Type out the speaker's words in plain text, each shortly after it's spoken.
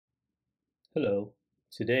Hello.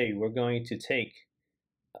 Today we're going to take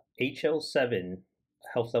HL7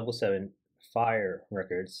 Health Level 7 FHIR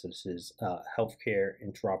records. So this is healthcare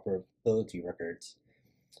interoperability records,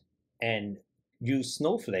 and use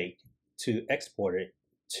Snowflake to export it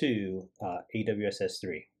to AWS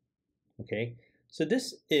S3. Okay, so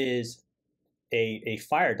this is a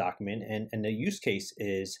FHIR document, and the use case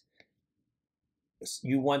is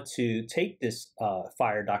you want to take this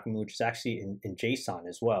FHIR document, which is actually in JSON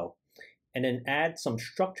as well, and then add some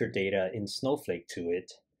structured data in Snowflake to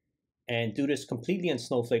it, and do this completely in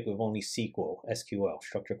Snowflake with only SQL,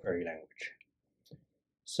 Structured Query Language.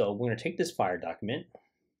 So we're going to take this FHIR document,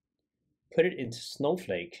 put it into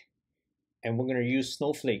Snowflake, and we're going to use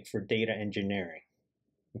Snowflake for data engineering.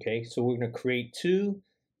 Okay, so we're going to create two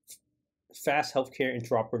fast healthcare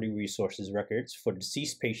interoperability resources records for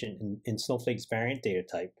deceased patient in Snowflake's Variant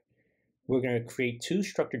DataType. We're going to create two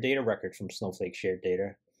structured data records from Snowflake Shared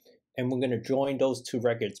Data, and we're going to join those two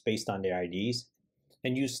records based on their IDs,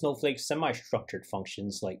 and use Snowflake's semi-structured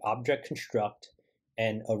functions like object construct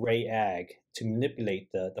and array ag to manipulate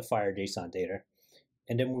the FHIR JSON data.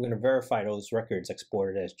 And then we're going to verify those records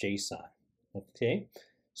exported as JSON. Okay,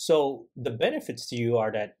 so the benefits to you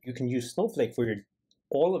are that you can use Snowflake for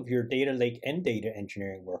all of your data lake and data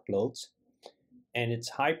engineering workloads, and it's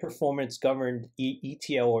high performance governed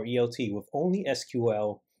ETL or ELT with only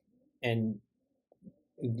SQL, and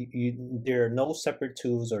there are no separate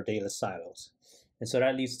tools or data silos. And so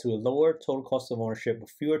that leads to a lower total cost of ownership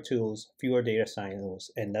with fewer tools, fewer data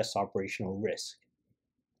silos, and less operational risk.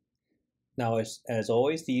 Now, as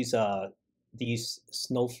always, these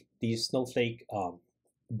Snowflake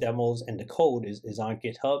demos and the code is on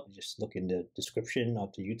GitHub. Just look in the description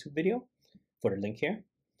of the YouTube video for the link here.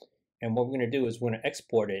 And what we're going to do is we're going to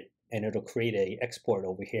export it, and it'll create a export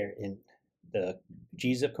over here in the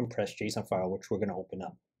gzip compressed JSON file, which we're going to open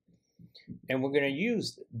up. And we're going to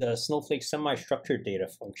use the Snowflake semi-structured data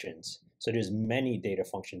functions. So there's many data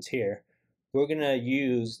functions here. We're going to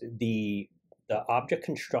use the object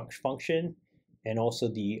construct function and also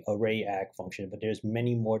the array ag function, but there's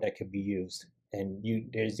many more that could be used. And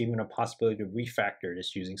there's even a possibility to refactor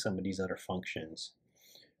this using some of these other functions.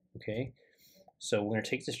 Okay, so we're going to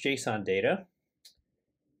take this JSON data.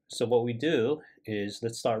 So what we do is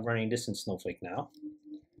let's start running this in Snowflake now.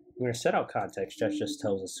 We're going to set out context. That just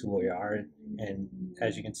tells us who we are. And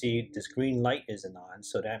as you can see, this green light isn't on.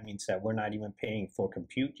 So that means that we're not even paying for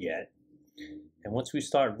compute yet. And once we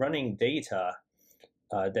start running data,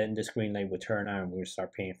 then this green light will turn on and we're going to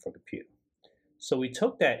start paying for compute. So we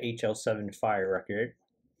took that HL7 FHIR record,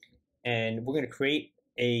 and we're going to create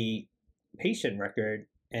a patient record.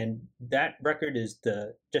 And that record is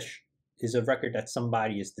a record that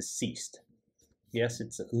somebody is deceased. Yes,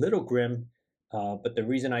 it's a little grim. But the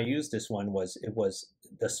reason I used this one was it was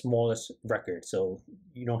the smallest record, so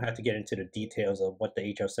you don't have to get into the details of what the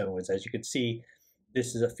HL7 was. As you can see,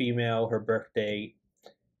 this is a female, her birthday,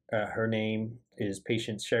 her name is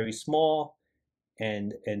patient Sherry Small,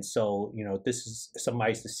 and so this is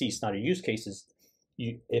somebody's deceased. Now the use case is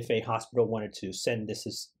if a hospital wanted to send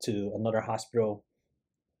this to another hospital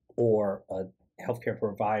or a healthcare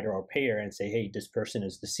provider or payer and say, hey, this person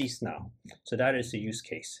is deceased now. So that is the use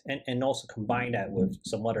case. And also combine that with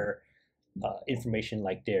some other information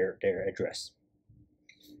like their address.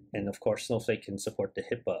 And of course, Snowflake can support the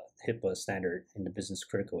HIPAA standard in the Business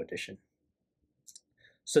Critical Edition.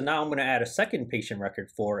 So now I'm going to add a second patient record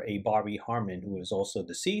for a Barbie Harmon who is also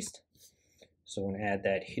deceased. So I'm going to add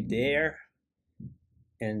that there.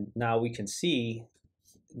 And now we can see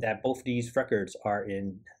that both of these records are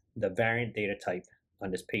in the variant data type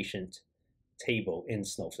on this patient table in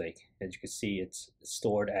Snowflake. As you can see, it's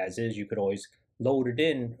stored as is. You could always load it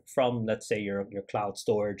in from, let's say, your cloud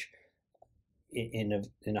storage in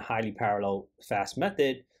a highly parallel fast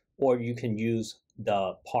method, or you can use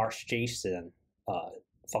the parse JSON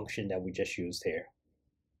function that we just used here.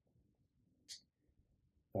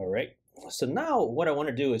 All right. So now what I want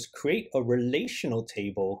to do is create a relational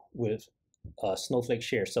table with Snowflake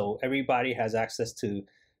Share. So everybody has access to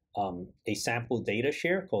a sample data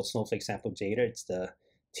share called Snowflake Sample Data. It's the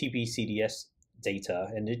TBCDS data,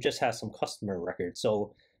 and it just has some customer records.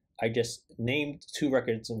 So I just named two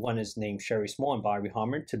records. One is named Sherry Small and Barbie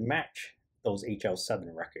Harmon to match those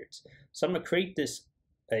HL7 records. So I'm going to create this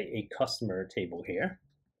a customer table here.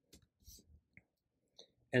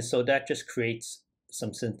 And so that just creates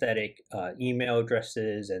some synthetic email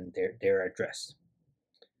addresses and their address.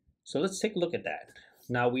 So let's take a look at that.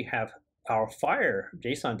 Now we have our FHIR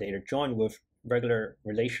JSON data joined with regular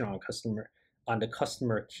relational on the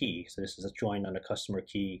customer key. So this is a join on the customer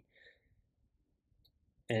key.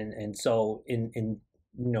 And so in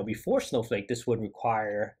before Snowflake, this would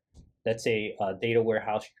require, let's say, a data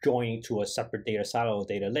warehouse joining to a separate data silo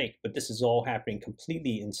data lake, but this is all happening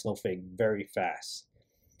completely in Snowflake very fast.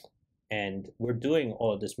 And we're doing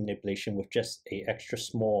all of this manipulation with just a extra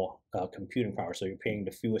small computing power. So you're paying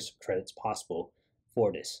the fewest credits possible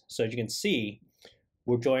for this. So as you can see,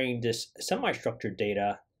 we're joining this semi-structured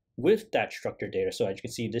data with that structured data. So as you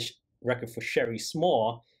can see, this record for Sherry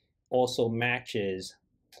Small also matches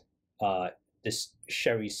this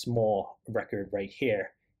Sherry Small record right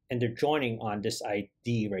here. And they're joining on this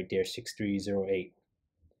ID right there, 6308.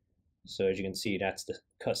 So as you can see, that's the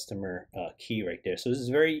customer key right there. So this is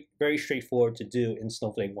very, very straightforward to do in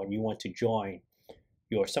Snowflake when you want to join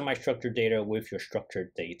your semi-structured data with your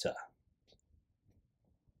structured data.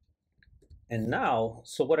 And now,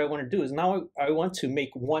 so what I want to do is now I want to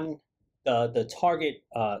make the target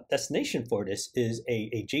destination for this is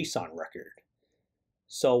a JSON record.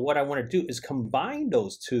 So what I want to do is combine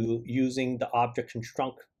those two using the object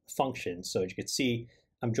construct function. So as you can see,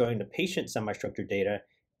 I'm joining the patient semi-structured data,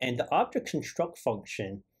 and the object construct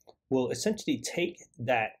function will essentially take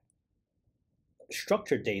that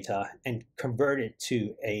structured data and convert it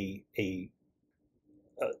to a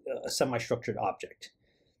semi-structured object.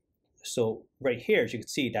 So right here, as you can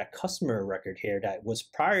see, that customer record here that was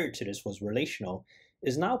prior to this was relational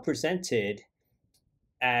is now presented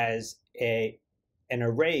as an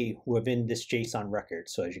array within this JSON record.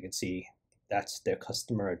 So as you can see, that's their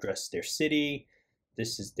customer address, their city.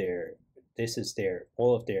 This is their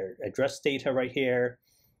all of their address data right here,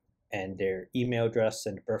 and their email address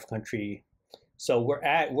and birth country. So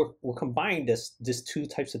we're combining this two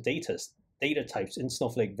types of data types in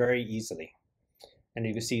Snowflake very easily. And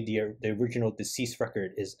you can see the original deceased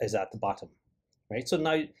record is at the bottom, right? So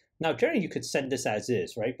now generally you could send this as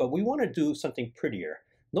is, right? But we want to do something prettier.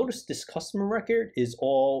 Notice this customer record is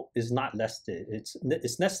not nested.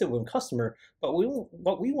 It's nested with customer, but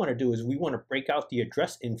what we want to do is we want to break out the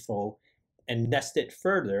address info and nest it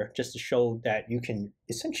further, just to show that you can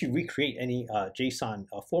essentially recreate any JSON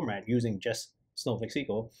format using just Snowflake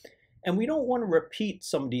SQL. And we don't want to repeat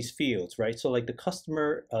some of these fields, right? So like the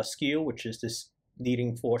customer SKU, which is this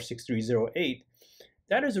leading 46308,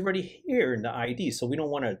 that is already here in the ID. So we don't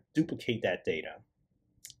want to duplicate that data.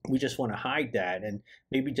 We just want to hide that and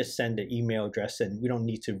maybe just send the email address, and we don't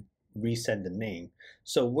need to resend the name.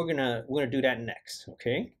 So we're gonna do that next,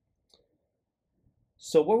 okay?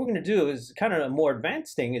 So what we're gonna do is kind of a more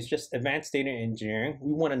advanced thing, is just advanced data engineering.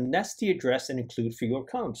 We want to nest the address and include field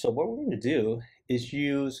columns. So what we're gonna do is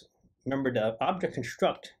use, remember the object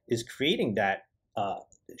construct is creating that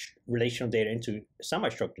relational data into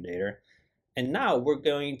semi-structured data. And now we're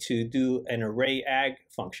going to do an array ag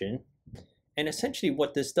function. And essentially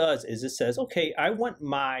what this does is it says, okay, I want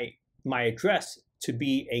my address to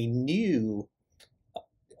be a new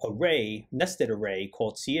array, nested array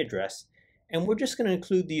called CAddress. And we're just going to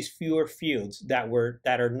include these fewer fields that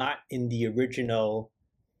are not in the original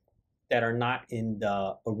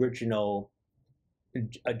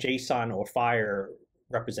JSON or FHIR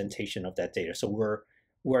representation of that data. So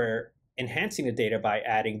we're enhancing the data by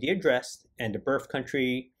adding the address and the birth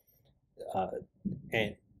country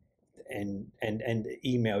and the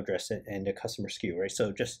email address and the customer SKU, right?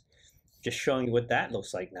 So just showing you what that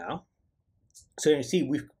looks like now. So you see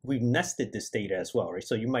we've nested this data as well, right?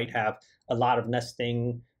 So you might have a lot of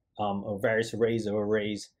nesting of various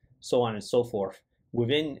arrays, so on and so forth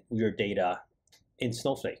within your data in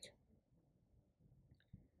Snowflake.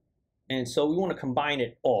 And so we want to combine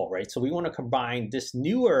it all, right? So we want to combine this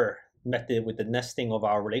newer method with the nesting of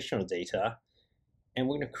our relational data. And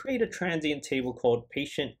we're going to create a transient table called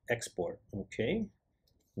patient export. Okay,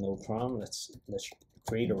 no problem. Let's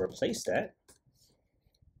create or replace that.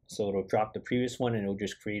 So it'll drop the previous one, and it'll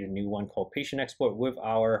just create a new one called patient export with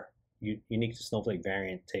our unique to Snowflake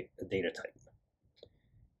variant data type.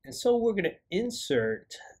 And so we're going to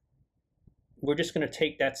insert. We're just going to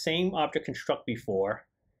take that same object construct before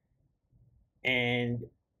and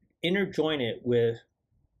interjoin it with.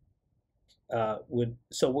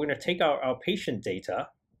 So we're going to take our patient data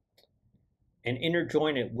and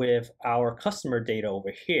interjoin it with our customer data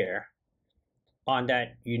over here on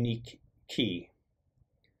that unique key.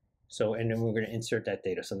 So, and then we're going to insert that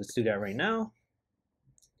data. So let's do that right now.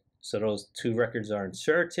 So those two records are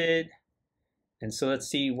inserted. And so let's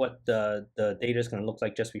see what the data is going to look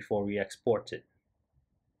like just before we export it.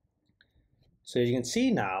 So as you can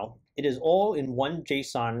see now, it is all in one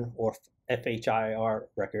JSON or FHIR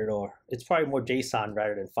record, or it's probably more JSON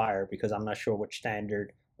rather than FHIR because I'm not sure which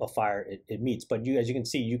standard of FHIR it meets. But as you can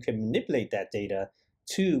see, you can manipulate that data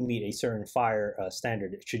to meet a certain FHIR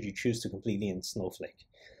standard should you choose to completely in Snowflake.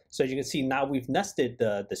 So as you can see, now we've nested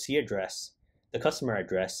the C address, the customer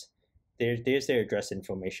address. There's their address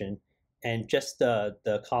information, and just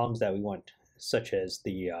the columns that we want, such as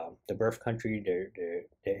the birth country,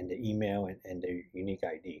 and the email, and their unique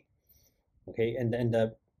ID. Okay, and then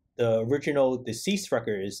the original deceased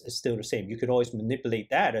record is still the same. You could always manipulate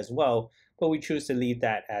that as well, but we choose to leave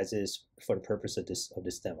that as is for the purpose of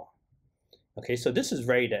this demo. Okay, so this is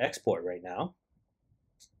ready to export right now.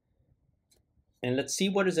 And let's see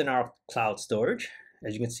what is in our cloud storage.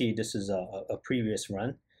 As you can see, this is a previous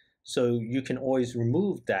run. So you can always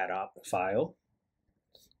remove that file.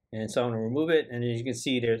 And so I'm going to remove it, and as you can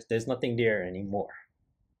see, there's nothing there anymore.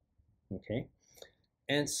 Okay,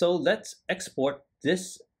 and so let's export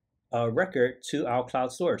this record to our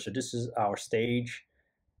cloud storage. So this is our stage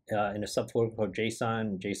in a subfolder called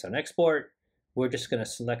JSON export. We're just going to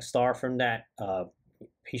select star from that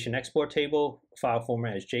patient export table. File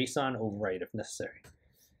format is JSON, overwrite if necessary.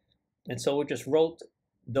 And so we'll just route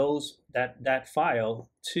that file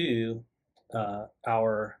to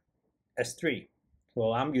our S3.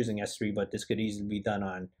 Well, I'm using S3, but this could easily be done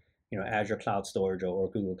on Azure Cloud Storage or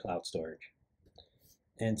Google Cloud Storage.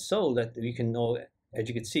 And so that you can know, as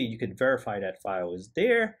you can see, you could verify that file is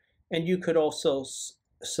there, and you could also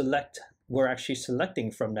select. We're actually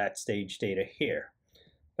selecting from that stage data here.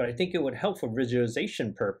 But I think it would help for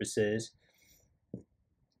visualization purposes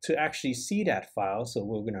to actually see that file. So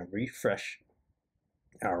we're going to refresh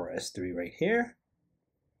our S3 right here.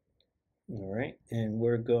 All right, and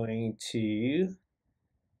we're going to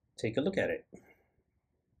take a look at it.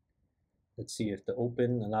 Let's see if the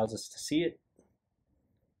open allows us to see it.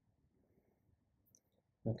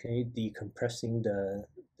 Okay, decompressing the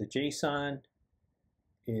JSON.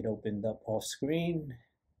 It opened up off screen,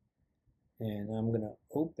 and I'm going to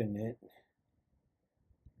open it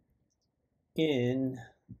in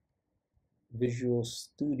Visual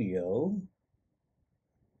Studio.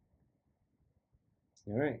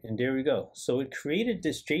 All right, and there we go. So it created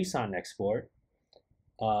this JSON export,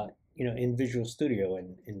 in Visual Studio.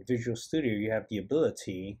 And in Visual Studio, you have the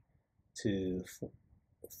ability to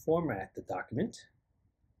format the document.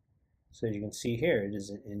 So as you can see here, it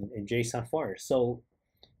is in JSON format. So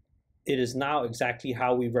it is now exactly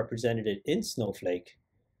how we represented it in Snowflake,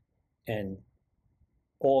 and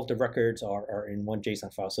all of the records are in one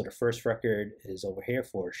JSON file. So the first record is over here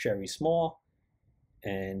for Sherry Small,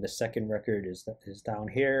 and the second record is down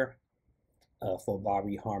here for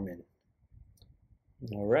Bobby Harmon.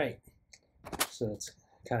 All right, so let's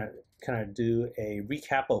kind of do a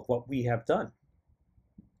recap of what we have done.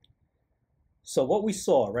 So what we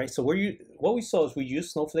saw, right? So what we saw is we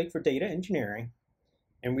used Snowflake for data engineering,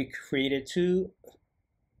 and we created 2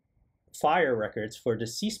 FHIR records for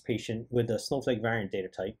deceased patient with the Snowflake Variant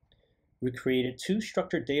DataType. We created 2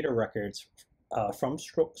 structured data records from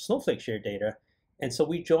Snowflake Shared Data, and so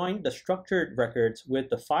we joined the structured records with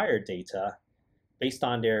the FHIR data based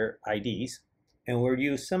on their IDs, and we'll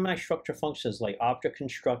use semi-structured functions like object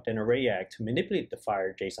construct and array_add to manipulate the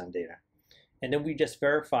FHIR JSON data. And then we just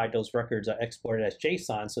verified those records are exported as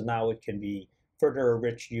JSON, so now it can be further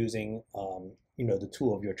enriched using the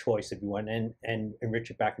tool of your choice if you want, and enrich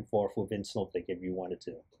it back and forth within Snowflake if you wanted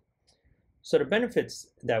to. So the benefits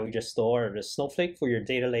that we just saw are the Snowflake for your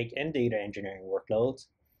data lake and data engineering workloads,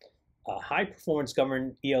 high performance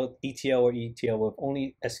governed ETL or ETL with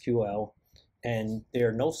only SQL, and there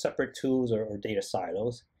are no separate tools or data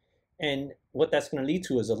silos. And what that's going to lead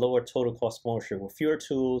to is a lower total cost of ownership with fewer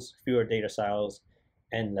tools, fewer data silos,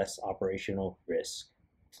 and less operational risk.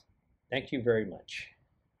 Thank you very much.